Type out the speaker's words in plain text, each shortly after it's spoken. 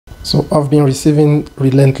So I've been receiving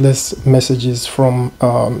relentless messages from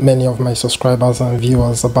many of my subscribers and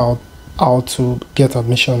viewers about how to get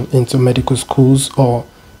admission into medical schools or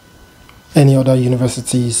any other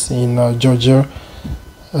universities in Georgia,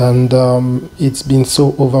 and it's been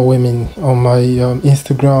so overwhelming on my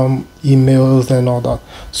Instagram, emails and all that.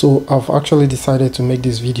 So I've actually decided to make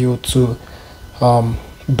this video to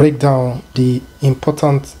break down the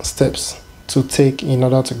important steps to take in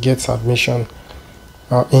order to get admission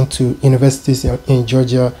into universities in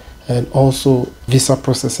Georgia, and also visa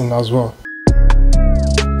processing as well.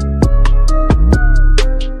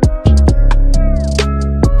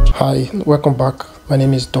 Hi, welcome back. My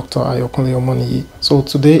name is Dr. Ayokunle Omoniyi. So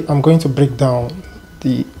today I'm going to break down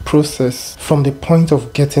the process from the point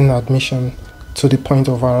of getting admission to the point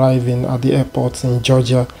of arriving at the airport in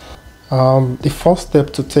Georgia. The first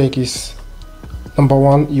step to take is, number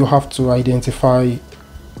one, you have to identify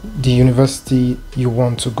the university you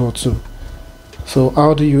want to go to. So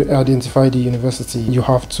how do you identify the university? You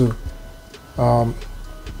have to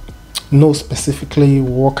know specifically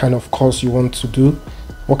what kind of course you want to do,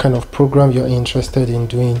 what kind of program you're interested in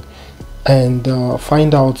doing, and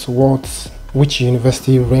find out which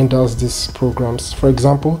university renders these programs. For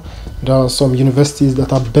example, there are some universities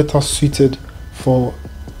that are better suited for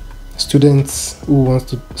students who want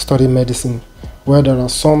to study medicine, where there are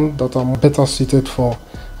some that are better suited for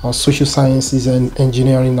social sciences and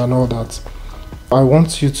engineering and all that. I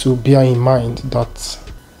want you to bear in mind that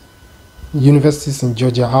universities in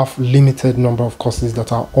Georgia have limited number of courses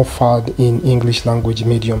that are offered in English language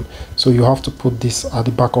medium. So you have to put this at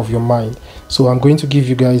the back of your mind. So I'm going to give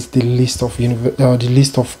you guys the list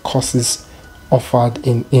of courses offered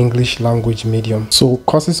in English language medium. So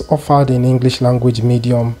courses offered in English language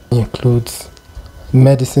medium includes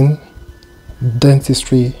medicine,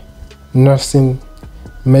 dentistry, nursing,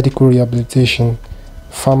 medical rehabilitation,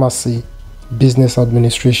 pharmacy, business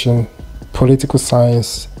administration, political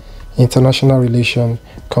science, international relation,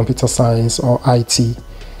 computer science or IT.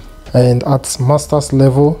 And at master's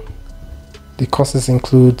level, the courses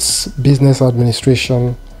includes business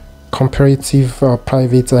administration, comparative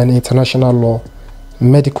private and international law,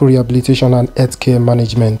 medical rehabilitation and healthcare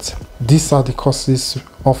management. These are the courses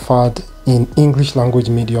offered in English language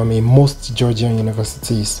medium in most Georgian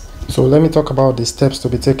universities. So let me talk about the steps to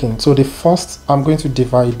be taken. So the first, I'm going to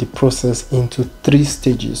divide the process into 3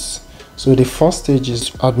 stages. So the first stage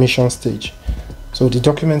is admission stage. So the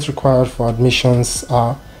documents required for admissions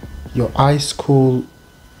are your high school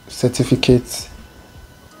certificate,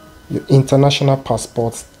 your international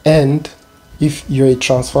passport, and if you're a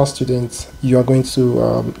transfer student, you are going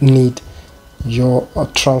to need your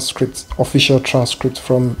transcript, official transcript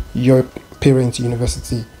from your parent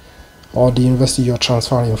university or the university you're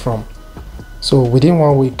transferring from. So within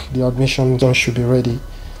 1 week, the admission should be ready.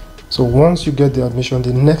 So once you get the admission,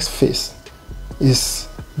 the next phase is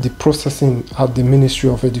the processing at the Ministry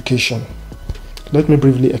of Education. Let me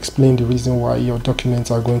briefly explain the reason why your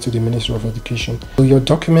documents are going to the Ministry of Education. So your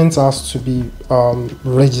documents has to be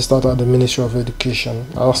registered at the Ministry of Education,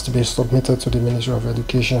 has to be submitted to the Ministry of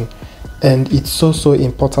Education. And it's also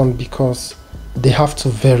important because they have to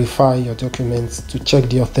verify your documents to check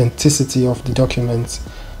the authenticity of the documents.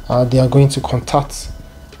 They are going to contact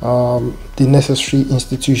the necessary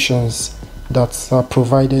institutions that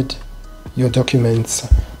provided your documents.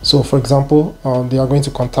 So for example, they are going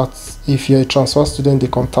to contact, if you're a transfer student, they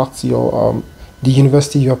contact your the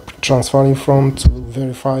university you're transferring from to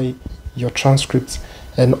verify your transcripts.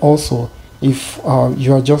 And also if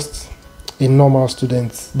you are just a normal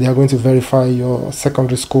student, they are going to verify your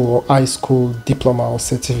secondary school or high school diploma or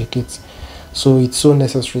certificate. So it's so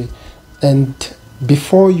necessary. And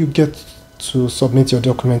before you get to submit your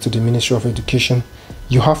document to the Ministry of Education,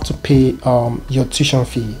 you have to pay your tuition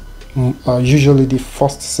fee, usually the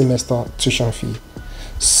first semester tuition fee.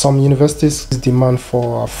 Some universities demand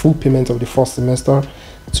for a full payment of the first semester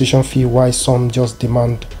tuition fee, while some just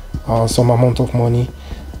demand some amount of money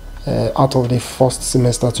out of the first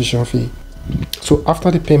semester tuition fee. So after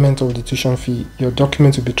the payment of the tuition fee, your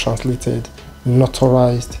document will be translated,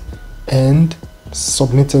 notarized, and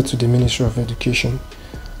submitted to the Ministry of Education.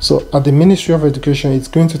 So at the Ministry of Education, it's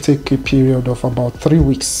going to take a period of about 3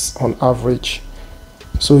 weeks on average.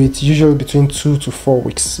 So it's usually between 2 to 4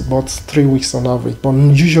 weeks, but 3 weeks on average, but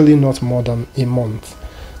usually not more than a month.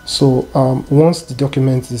 So once the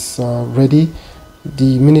document is ready,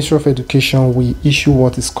 the Ministry of Education will issue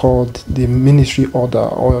what is called the Ministry Order,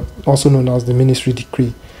 or also known as the Ministry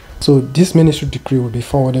Decree. So this Ministry Decree will be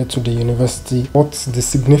forwarded to the university. What's the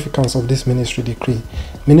significance of this Ministry Decree?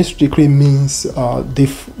 Ministry Decree means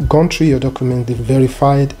they've gone through your document, they've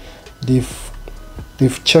verified, they've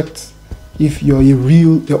they've checked if you're a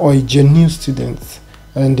real or a genuine student,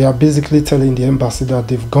 and they are basically telling the embassy that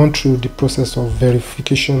they've gone through the process of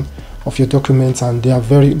verification of your documents, and they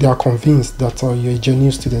are convinced that you're a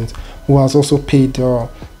genuine student who has also paid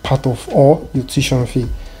part of all your tuition fee.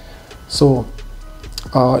 So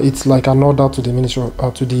it's like an order to the ministry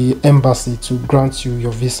to the embassy to grant you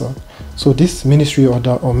your visa. So this ministry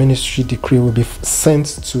order or ministry decree will be sent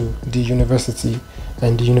to the university,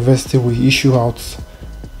 and the university will issue out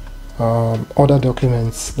other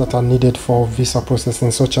documents that are needed for visa processing,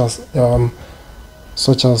 such as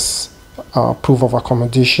proof of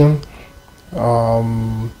accommodation,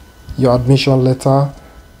 your admission letter,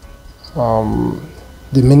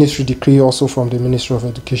 the ministry decree also from the Ministry of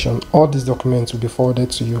Education. All these documents will be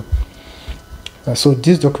forwarded to you. So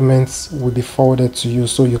these documents will be forwarded to you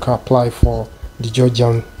so you can apply for the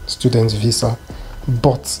Georgian student's visa.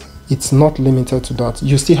 But it's not limited to that.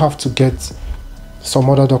 You still have to get some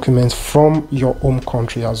other documents from your home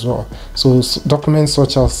country as well. So documents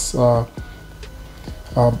such as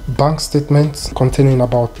bank statements containing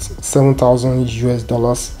about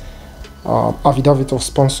 $7,000, affidavit of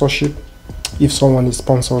sponsorship. If someone is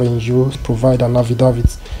sponsoring you, provide an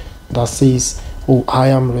affidavit that says, oh, I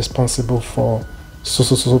am responsible for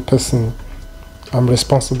so person. I'm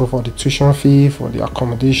responsible for the tuition fee, for the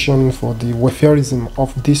accommodation, for the welfareism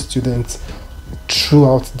of these students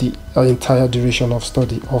throughout the entire duration of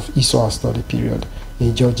study of his or her study period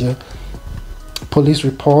in Georgia. Police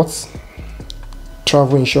reports,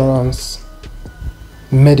 travel insurance,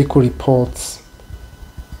 medical reports,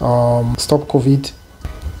 stop COVID,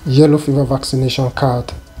 yellow fever vaccination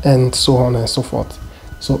card, and so on and so forth.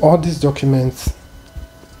 So all these documents,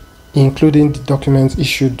 including the documents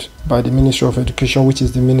issued by the Ministry of Education, which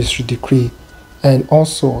is the ministry decree, and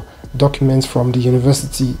also documents from the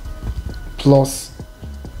university, plus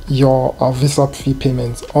your visa fee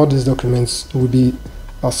payments, all these documents will be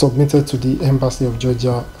submitted to the Embassy of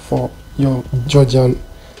Georgia for your Georgian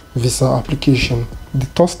visa application. The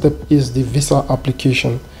third step is the visa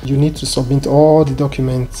application. You need to submit all the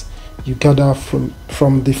documents you gather from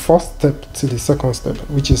the first step to the second step,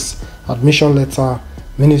 which is admission letter,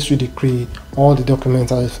 ministry decree, all the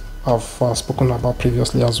documents I've spoken about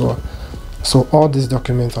previously as well. So all these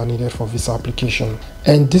documents are needed for visa application,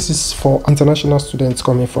 and this is for international students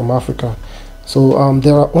coming from Africa. So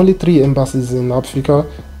there are only 3 embassies in Africa.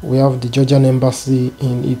 We have the Georgian embassy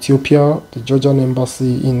in Ethiopia, the Georgian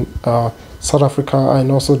embassy in South Africa,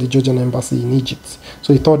 and also the Georgian embassy in Egypt.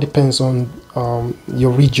 So it all depends on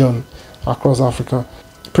your region across Africa.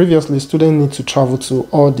 Previously, students need to travel to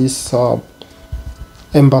all these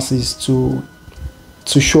embassies to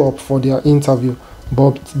show up for their interview.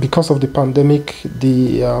 But because of the pandemic,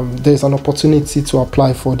 there's an opportunity to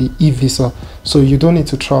apply for the e-visa. So you don't need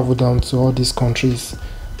to travel down to all these countries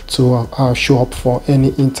to show up for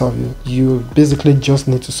any interview. You basically just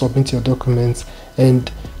need to submit your documents, and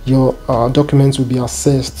your documents will be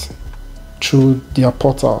assessed through their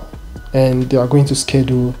portal, and they are going to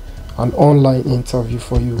schedule an online interview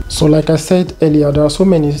for you. So like I said earlier, there are so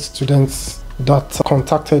many students that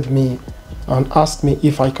contacted me and asked me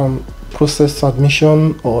if I can process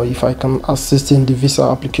admission or if I can assist in the visa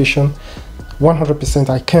application. 100%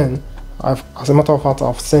 I can. As a matter of fact,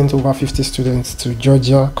 I've sent over 50 students to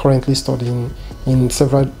Georgia, currently studying in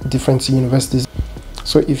several different universities.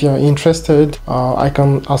 So if you're interested, I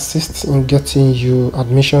can assist in getting you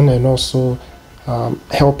admission, and also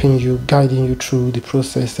helping you, guiding you through the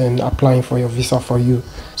process and applying for your visa for you.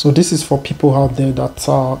 So this is for people out there that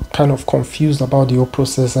are kind of confused about the whole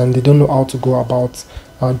process and they don't know how to go about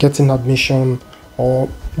getting admission or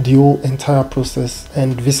the whole entire process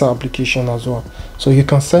and visa application as well. So you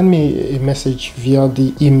can send me a message via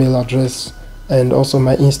the email address, and also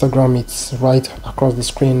my Instagram, it's right across the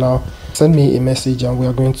screen now. Send me a message and we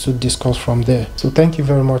are going to discuss from there. So thank you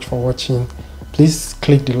very much for watching. Please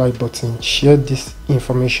click the like button, share this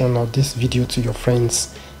information or this video to your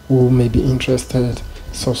friends who may be interested,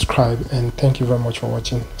 subscribe, and thank you very much for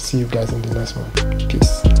watching. See you guys in the next one.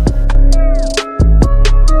 Peace.